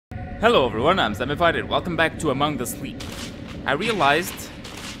Hello everyone, I'm Semifighter. Welcome back to Among the Sleep. I realized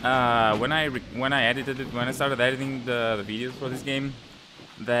when I started editing the videos for this game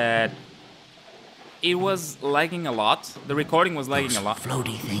that it was lagging a lot. The recording was lagging a lot.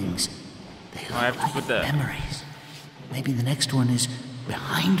 Floaty things. They look I have to like put the memories. Maybe the next one is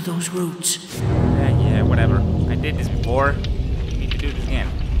behind those roots. yeah, whatever. I did this before. I need to do this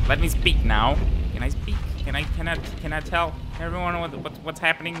again. Let me speak now. Can I speak? Can I tell everyone what's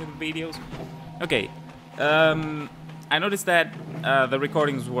happening with the videos? Okay. I noticed that the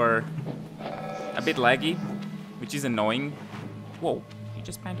recordings were a bit laggy, which is annoying. Whoa, you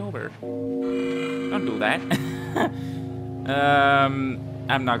just bent over. Don't do that.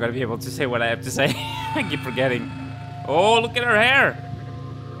 I'm not gonna be able to say what I have to say. I keep forgetting. Oh, look at her hair.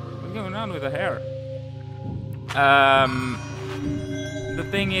 What's going on with her hair? The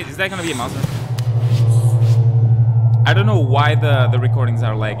thing is that gonna be a monster? I don't know why the recordings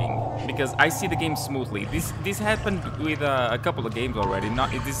are lagging, because I see the game smoothly. This happened with a couple of games already.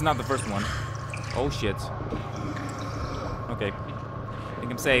 This is not the first one. Oh shit. Okay, I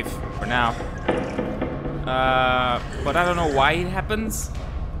think I'm safe for now. But I don't know why it happens,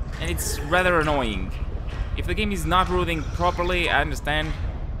 and it's rather annoying. If the game is not routing properly, I understand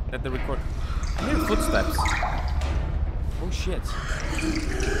that the record. I hear footsteps. Oh shit.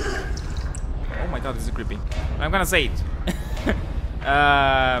 Oh my god, this is creepy. I'm gonna say it.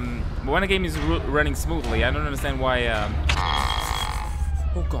 When a game is running smoothly, I don't understand why.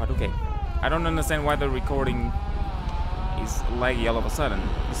 Oh god, okay. I don't understand why the recording is laggy all of a sudden.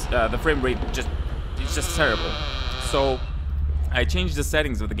 The frame rate it's just terrible. So I changed the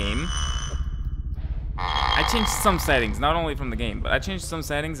settings of the game. I changed some settings, not only from the game, but I changed some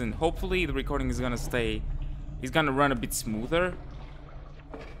settings, and hopefully the recording is gonna stay. It's gonna run a bit smoother.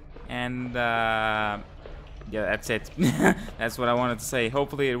 And yeah, that's it. That's what I wanted to say.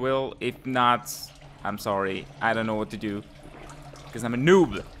 Hopefully it will. If not, I'm sorry. I don't know what to do, because I'm a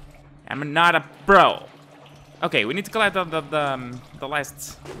noob. I'm not a pro. Okay, we need to collect the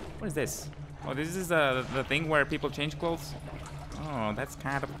last. What is this? Oh, this is the thing where people change clothes. Oh, that's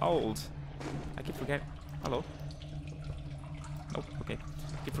kind of old. I keep forgetting. Hello. Nope. Okay.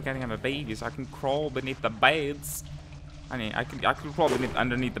 I keep forgetting I'm a baby, so I can crawl beneath the beds. I mean, I could crawl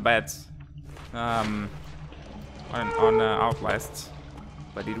underneath the beds, on Outlast,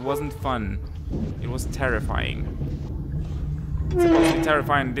 but it wasn't fun. It was terrifying. It's supposed to be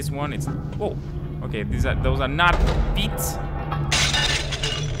terrifying. This one, it's whoa. Okay, those are not feet.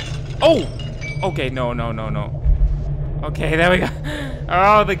 Oh, okay, no. Okay, there we go.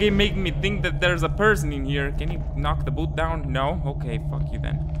 Oh, the game making me think that there's a person in here. Can you knock the boot down? No. Okay, fuck you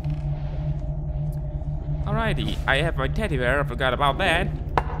then. Alrighty, I have my teddy bear, I forgot about that.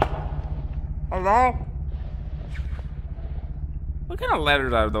 Hello? What kind of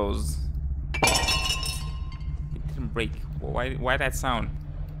letters are those? It didn't break. Why that sound?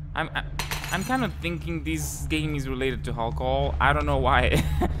 I'm kind of thinking this game is related to alcohol. I don't know why.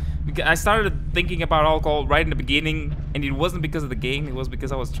 Because I started thinking about alcohol right in the beginning, and it wasn't because of the game, it was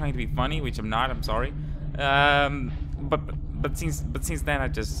because I was trying to be funny, which I'm not, I'm sorry. But since then I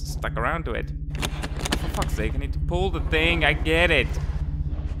just stuck around to it. For fuck's sake, I need to pull the thing, I get it.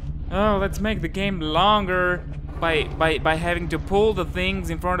 Oh, let's make the game longer by having to pull the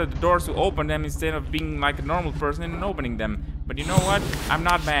things in front of the doors to open them instead of being like a normal person and opening them. But you know what? I'm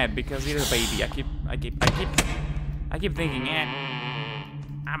not mad because he's a baby. I keep thinking,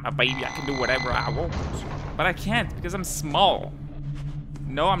 I'm a baby, I can do whatever I want. But I can't because I'm small.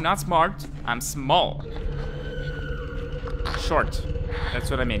 No, I'm not smart, I'm small. Short,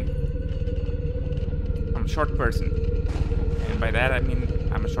 that's what I mean. I'm a short person, and by that I mean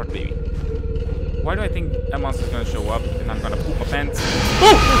I'm a short baby. Why do I think a monster's gonna show up and I'm gonna poop my pants?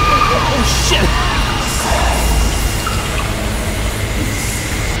 Oh! Oh shit!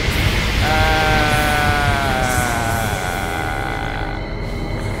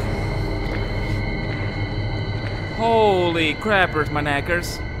 Holy crappers, my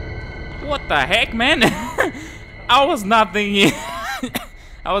knackers! What the heck, man? I was not thinking.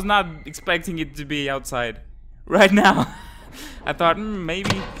 I was not expecting it to be outside right now. I thought maybe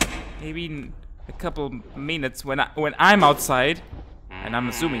in a couple minutes when I'm outside, and I'm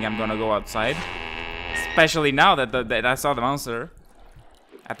assuming I'm gonna go outside, especially now that I saw the monster.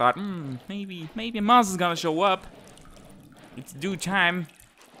 I thought maybe a monster's gonna show up. It's due time.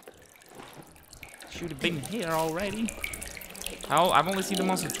 Should have been here already. I've only seen the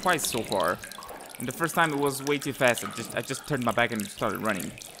monster twice so far. And the first time it was way too fast. I just turned my back and started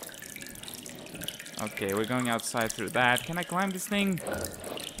running. Okay, we're going outside through that. Can I climb this thing?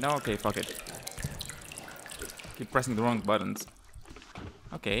 No? Okay, fuck it. Keep pressing the wrong buttons.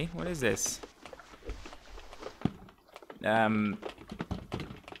 Okay, what is this? What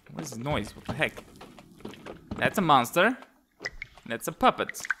is this noise? What the heck? That's a monster. That's a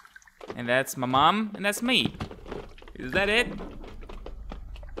puppet. And that's my mom, and that's me. Is that it?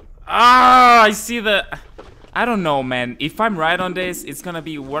 Ah, I see the... I don't know, man. If I'm right on this, it's gonna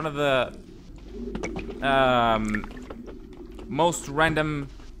be one of the... most random...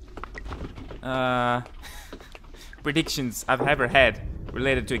 predictions I've ever had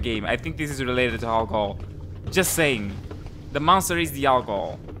related to a game. I think this is related to alcohol. Just saying. The monster is the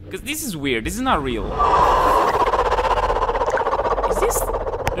alcohol. Because this is weird. This is not real.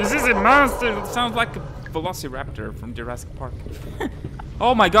 Is this a monster? It sounds like a velociraptor from Jurassic Park.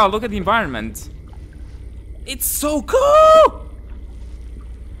 Oh my god, look at the environment. It's so cool!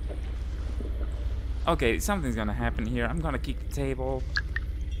 Okay, something's gonna happen here. I'm gonna kick the table.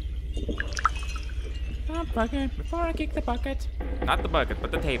 Bucket, before I kick the bucket. Not the bucket,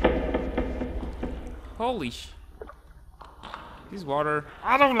 but the table. Holy sh... This water...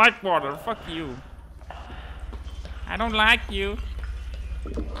 I don't like water, fuck you. I don't like you.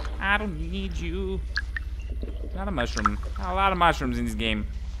 I don't need you. Not a mushroom. A lot of mushrooms in this game.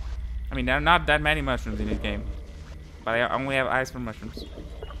 I mean, there are not that many mushrooms in this game. But I only have eyes for mushrooms.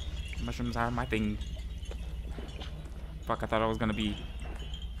 Mushrooms are my thing. Fuck, I thought I was gonna be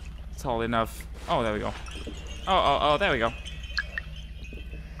tall enough. Oh, there we go. Oh, there we go.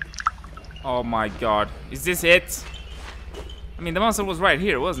 Oh my god. Is this it? I mean, the monster was right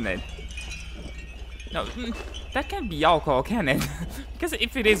here, wasn't it? No, that can't be alcohol, can it? Because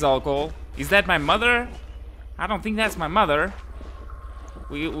if it is alcohol, is that my mother? I don't think that's my mother.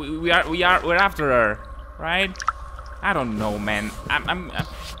 We're after her, right? I don't know, man.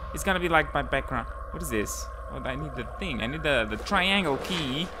 It's gonna be like my background. What is this? Oh, I need the thing. I need the triangle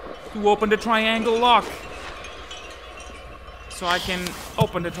key to open the triangle lock, so I can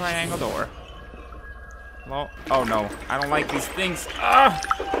open the triangle door. Hello? Oh no, I don't like these things. God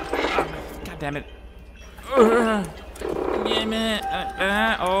damn it. Damn it.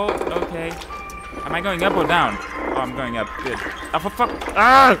 Oh, okay. Am I going up or down? Oh, I'm going up. Good. Oh, for fuck.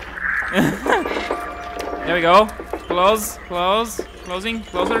 Ah! There we go. Close, close, closing,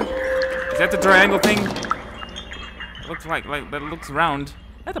 closer. Is that the triangle thing? It looks like that looks round. Is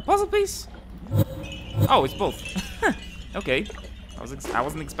that a puzzle piece? Oh, it's both. Okay. I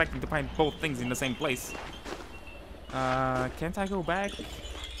wasn't expecting to find both things in the same place. Can't I go back?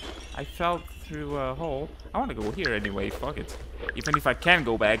 I fell through a hole. I want to go here anyway. Fuck it. Even if I can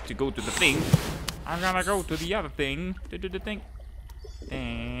go back to go to the thing, I'm gonna go to the other thing. To do the thing.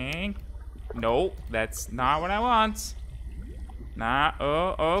 Thing. No, that's not what I want. Nah.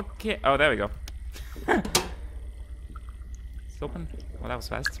 Oh, okay. Oh, there we go. It's open. Well, that was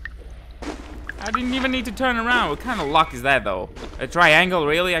fast. I didn't even need to turn around. What kind of luck is that, though? A triangle,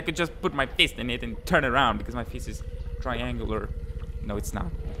 really? I could just put my fist in it and turn around because my fist is triangular. No, it's not.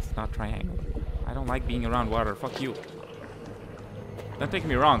 It's not triangular. I don't like being around water. Fuck you. Don't take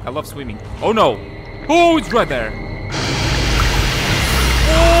me wrong. I love swimming. Oh, no. Oh, it's right there.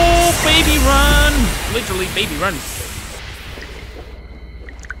 Oh, baby, run. Literally, baby, run.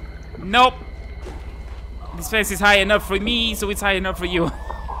 Nope. This fence is high enough for me, so it's high enough for you.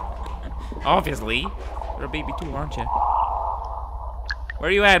 Obviously. You're a baby too, aren't you? Where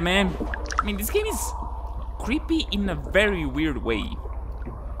are you at, man? I mean, this game is creepy in a very weird way.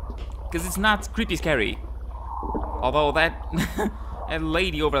 Because it's not creepy scary. Although that that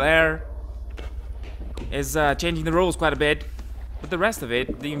lady over there is changing the rules quite a bit. But the rest of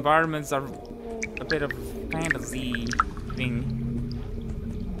it, the environments are a bit of fantasy thing.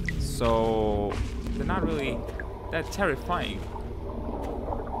 So they're not really that terrifying.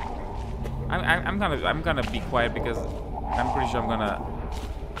 I'm gonna be quiet because I'm pretty sure I'm gonna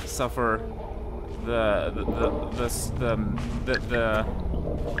suffer the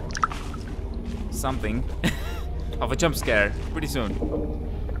something of a jump scare pretty soon.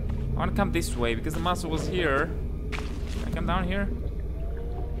 I wanna come this way because the monster was here. Can I come down here?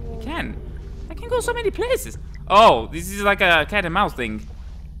 I can go so many places. Oh, this is like a cat and mouse thing.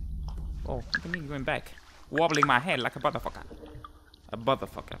 Oh, look at me going back, wobbling my head like a motherfucker. A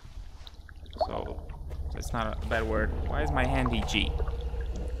motherfucker. So it's not a bad word. Why is my hand itchy?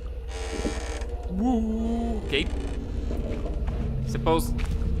 Woo. Okay. Suppose.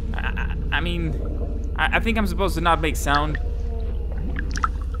 I mean, I think I'm supposed to not make sound.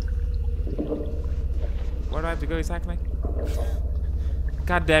 Where do I have to go exactly?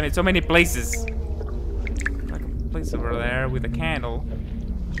 God damn it! So many places. Like a place over there with a candle.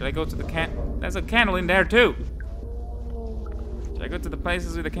 Should I go to the There's a candle in there too. Should I go to the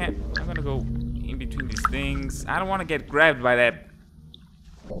places with the I'm gonna go in between these things. I don't want to get grabbed by that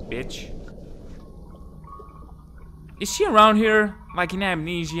Bitch. Is she around here? Like in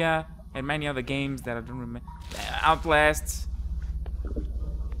Amnesia and many other games that I don't remember. Outlast.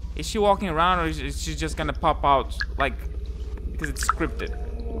 Is she walking around, or is she just gonna pop out? Like, because it's scripted.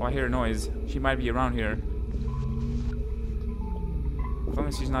 Oh, I hear a noise. She might be around here. As long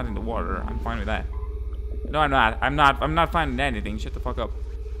as she's not in the water, I'm fine with that. No, I'm not. I'm not finding anything. Shut the fuck up.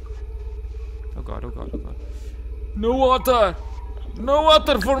 Oh god, oh god, oh god. No water! No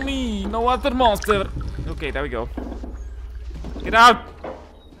water for me! No water monster! Okay, there we go. Get out!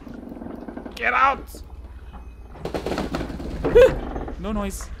 Get out! No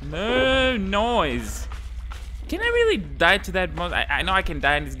noise. No noise. Can I really die to that monster? I know I can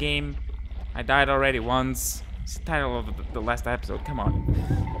die in this game. I died already once. It's the title of the last episode. Come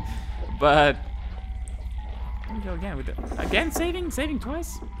on. But here we go again with the again saving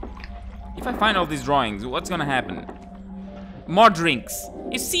twice. If I find all these drawings, what's gonna happen? More drinks.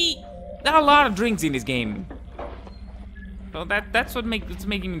 You see, there are a lot of drinks in this game. So that's what it's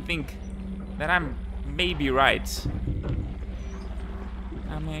making me think that I'm maybe right.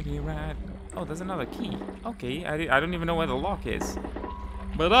 I may be right. Oh, there's another key. Okay, I don't even know where the lock is.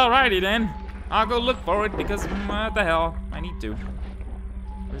 But alrighty then. I'll go look for it because what the hell? I need to.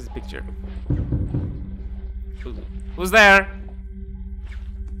 Where's the picture? Who's there?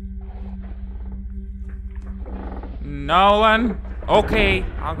 No one? Okay,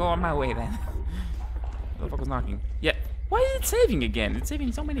 I'll go on my way then. Who the fuck was knocking? Yeah. Why is it saving again? It's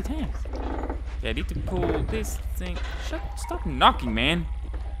saving so many times. Yeah, I need to pull this thing. Stop knocking, man.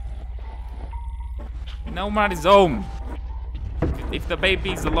 Nobody's home. If the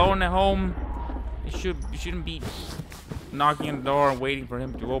baby's alone at home, you shouldn't be knocking on the door and waiting for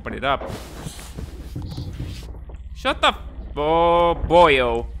him to open it up. Shut the oh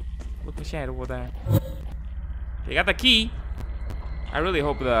boyo. Look at the shadow over there. You got the key. I really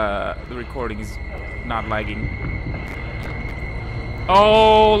hope the recording is not lagging.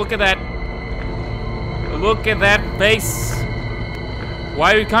 Oh, look at that. Look at that face.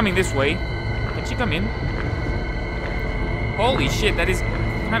 Why are you coming this way? Can she come in? Holy shit, that is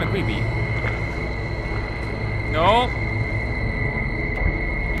kind of creepy. No.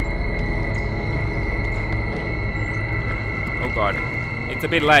 Oh god. It's a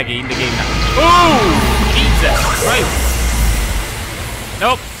bit laggy in the game now. Oh! Jesus Christ.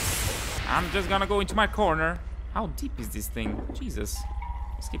 Nope. I'm just gonna go into my corner. How deep is this thing? Jesus.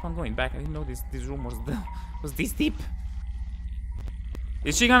 Let's keep on going back. I didn't know this room was this deep.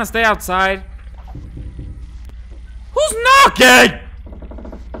 Is she gonna stay outside? Who's knocking?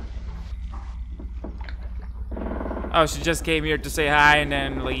 Oh, she just came here to say hi and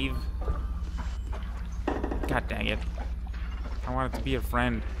then leave. God dang it. I wanted to be a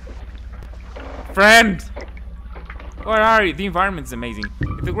friend. Friend! Where are you? The environment's amazing.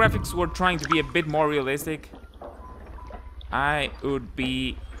 If the graphics were trying to be a bit more realistic, I would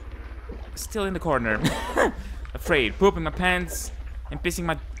be still in the corner. Afraid. Pooping my pants and pissing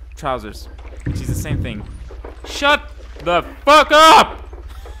my trousers. Which is the same thing. Shut the fuck up!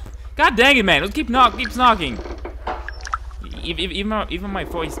 God dang it, man. It keeps knocking. Even my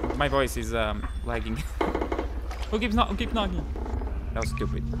voice is lagging. Who keeps knocking? That was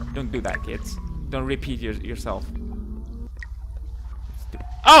stupid. Don't do that, kids. Don't repeat yourself.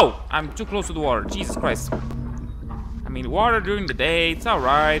 Oh! I'm too close to the water. Jesus Christ. I mean, water during the day. It's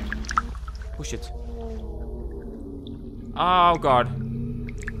alright. Push it. Oh, God.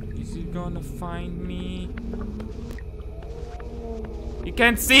 Is he gonna find me? You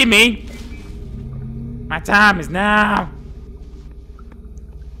can't see me! My time is now!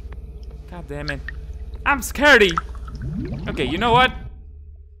 God damn it. I'm scaredy! Okay, you know what?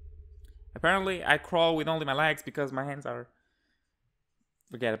 Apparently, I crawl with only my legs because my hands are...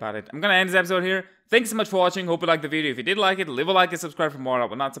 Forget about it. I'm gonna end this episode here. Thanks so much for watching. Hope you liked the video. If you did like it, leave a like and subscribe for more. I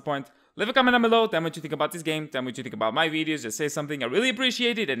will not disappoint. Leave a comment down below. Tell me what you think about this game. Tell me what you think about my videos. Just say something. I really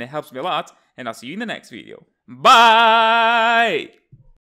appreciate it and it helps me a lot. And I'll see you in the next video. Bye!